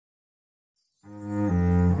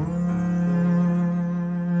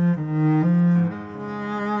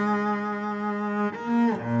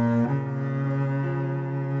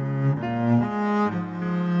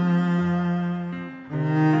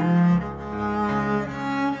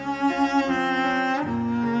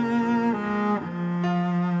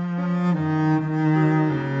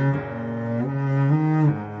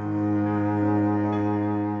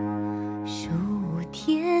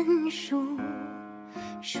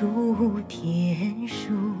数天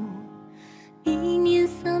数，一年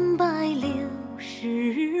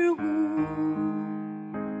365，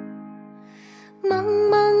忙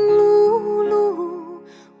忙碌碌，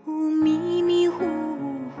迷迷糊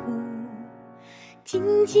糊，斤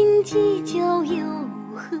斤计较又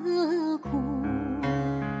何苦？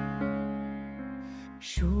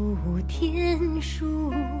数天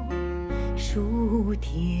数，数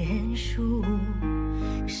天数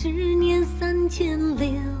，10年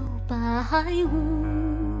3650，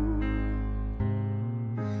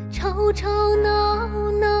吵吵闹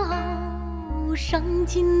闹，伤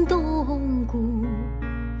筋动骨，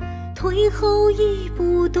退后一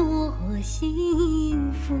步多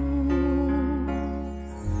幸福。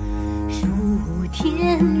数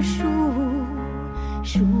天数，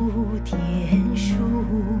数天数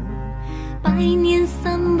，100年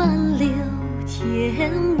36500，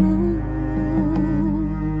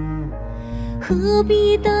何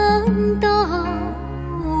必等到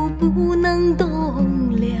不能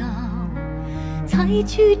动了，才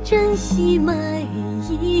去珍惜每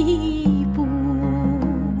一步？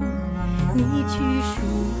你去数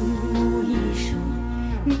一数，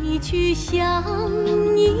你去想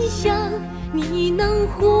一想，你能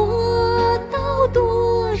活到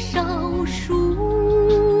多少数？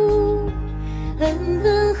恩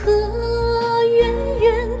恩和怨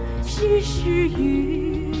怨，是是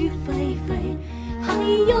与非非，还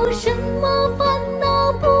有什么烦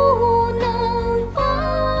恼不能放？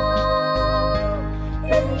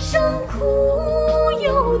人生苦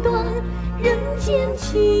又短，人间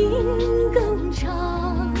情更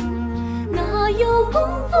长，哪有功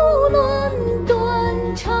夫论短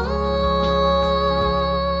长？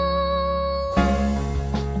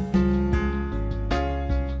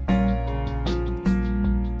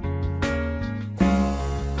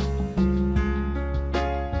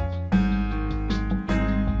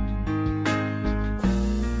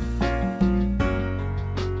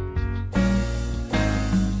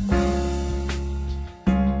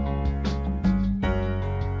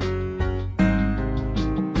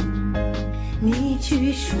你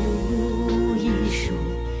去数一数，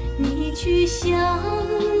你去想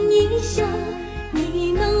一想，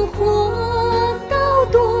你能活到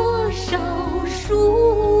多少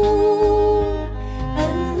数？恩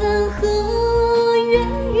恩和怨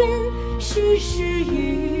怨，是是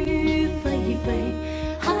与非非，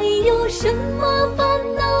还有什么烦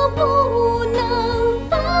恼不能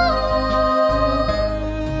放？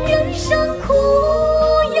人生苦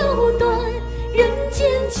又短，人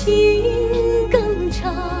间情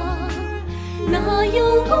哪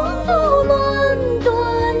有功夫论短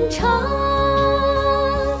长？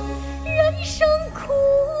人生苦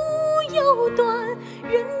又短，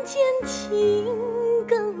人间情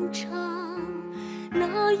更长，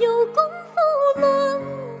哪有功夫论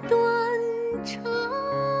短长？